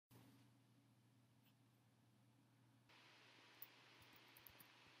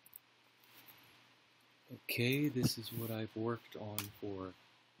Okay, this is what I've worked on for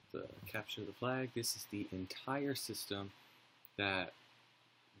the capture the flag. This is the entire system that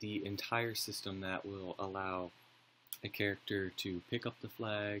will allow a character to pick up the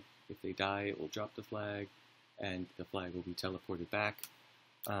flag. If they die, it will drop the flag, and the flag will be teleported back.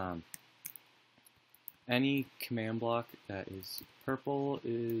 Any command block that is purple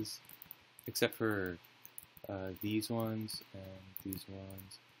is, except for these ones and these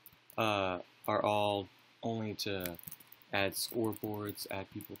ones, are all only to add scoreboards, add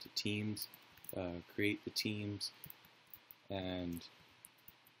people to teams, create the teams, and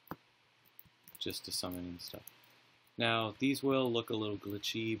just to summon and stuff. Now, these will look a little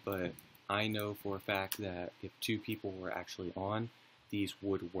glitchy, but I know for a fact that if two people were actually on, these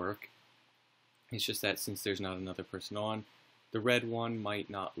would work. It's just that since there's not another person on, the red one might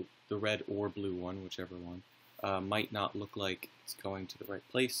not, the red or blue one, whichever one, might not look like it's going to the right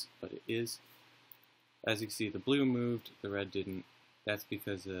place, but it is. As you can see, the blue moved, the red didn't. That's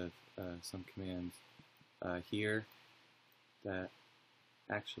because of some commands here that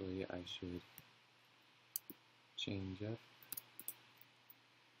actually I should change up.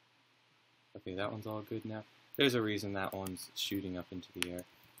 Okay, that one's all good now. There's a reason that one's shooting up into the air.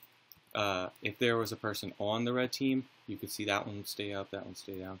 If there was a person on the red team, you could see that one would stay up, that one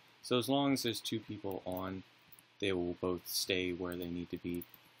stay down. So as long as there's two people on, they will both stay where they need to be.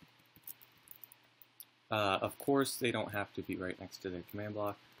 Of course, they don't have to be right next to their command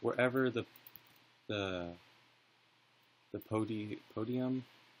block. Wherever the podium,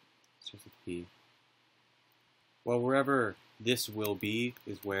 it's just a P. Well, wherever this will be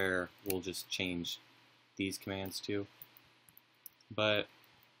is where we'll just change these commands to. But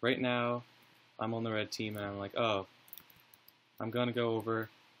right now, I'm on the red team and I'm like, oh, I'm gonna go over.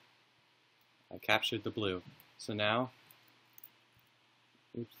 I captured the blue. So now,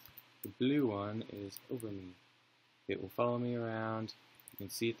 oops. The blue one is over me. It will follow me around. You can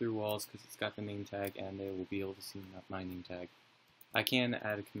see it through walls because it's got the name tag, and they will be able to see my name tag. I can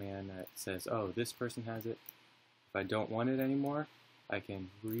add a command that says, oh, this person has it. If I don't want it anymore, I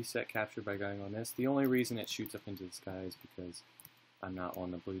can reset capture by going on this. The only reason it shoots up into the sky is because I'm not on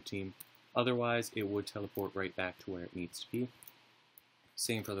the blue team. Otherwise, it would teleport right back to where it needs to be.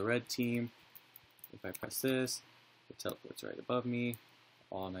 Same for the red team. If I press this, it teleports right above me.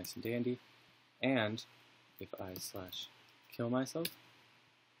 All nice and dandy. And if I /kill myself,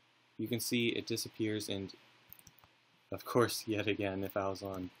 you can see it disappears, and of course, yet again, if I was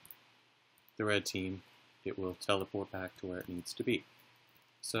on the red team, it will teleport back to where it needs to be.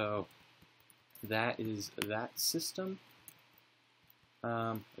 So that is that system.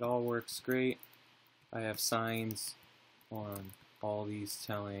 It all works great. I have signs on all these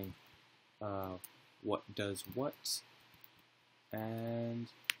telling what does what. And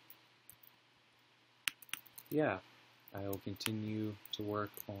yeah, I will continue to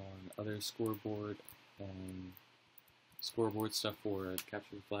work on other scoreboard and scoreboard stuff for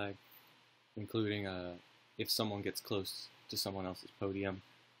capture the flag, including if someone gets close to someone else's podium,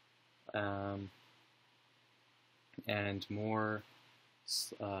 and more.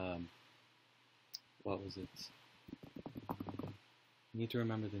 What was it? I need to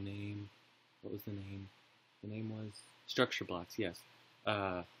remember the name. What was the name? The name was structure blocks, yes.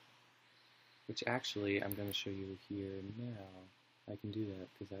 Which actually I'm going to show you here now. I can do that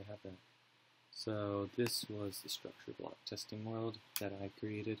because I have that. So this was the structure block testing world that I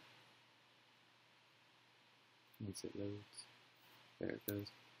created. Once it loads, there it goes.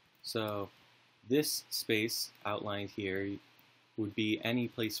 So this space outlined here would be any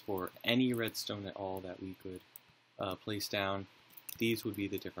place for any redstone at all that we could place down. These would be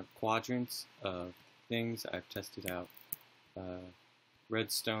the different quadrants of things. I've tested out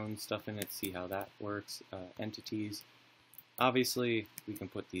redstone stuff in it, see how that works, entities. Obviously, we can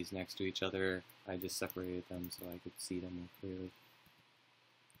put these next to each other. I just separated them so I could see them more clearly.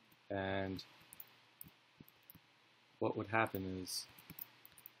 And what would happen is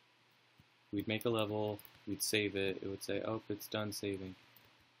we'd make a level, we'd save it, it would say, oh, it's done saving.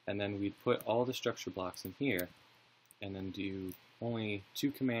 And then we'd put all the structure blocks in here and then do only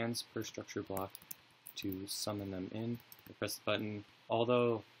 2 commands per structure block to summon them in. I press the button.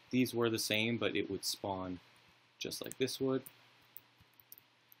 Although these were the same, but it would spawn just like this would.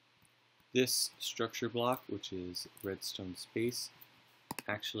 This structure block, which is redstone space,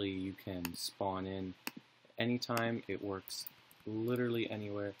 actually you can spawn in anytime. It works literally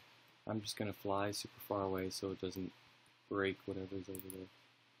anywhere. I'm just going to fly super far away so it doesn't break whatever's over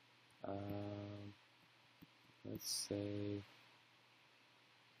there. Let's say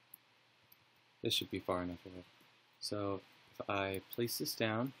this should be far enough away. So if I place this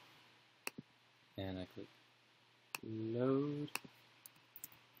down and I click load.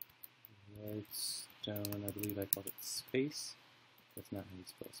 Redstone, I believe I called it space. That's not how you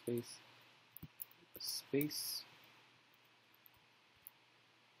spell space. Space.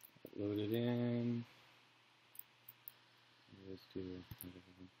 Load it in. Let's do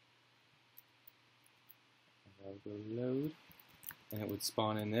load, and it would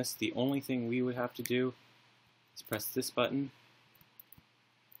spawn in this. The only thing we would have to do is press this button.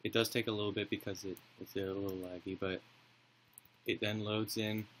 It does take a little bit because it's a little laggy, but it then loads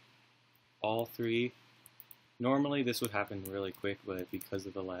in all three. Normally this would happen really quick, but because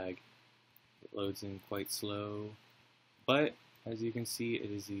of the lag, it loads in quite slow. But as you can see,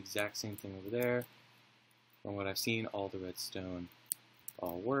 it is the exact same thing over there. From what I've seen, all the redstone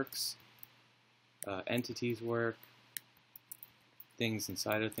all works. Entities work. Things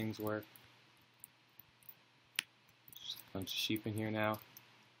inside of things work. Just a bunch of sheep in here now.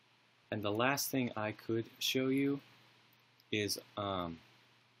 And the last thing I could show you is I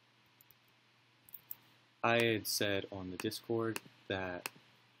had said on the Discord that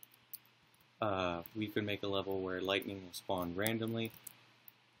we could make a level where lightning will spawn randomly.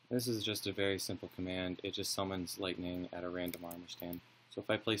 This is just a very simple command. It just summons lightning at a random armor stand. So if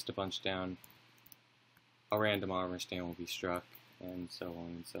I placed a bunch down, a random armor stand will be struck, and so on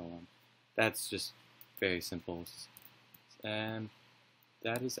and so on. That's just very simple. And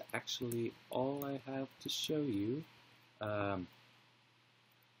that is actually all I have to show you.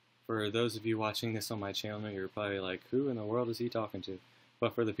 For those of you watching this on my channel, you're probably like, who in the world is he talking to?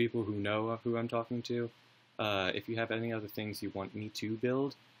 But for the people who know who I'm talking to, if you have any other things you want me to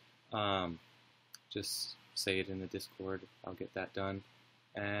build, just say it in the Discord. I'll get that done.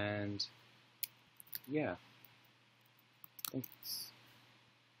 And yeah, thanks.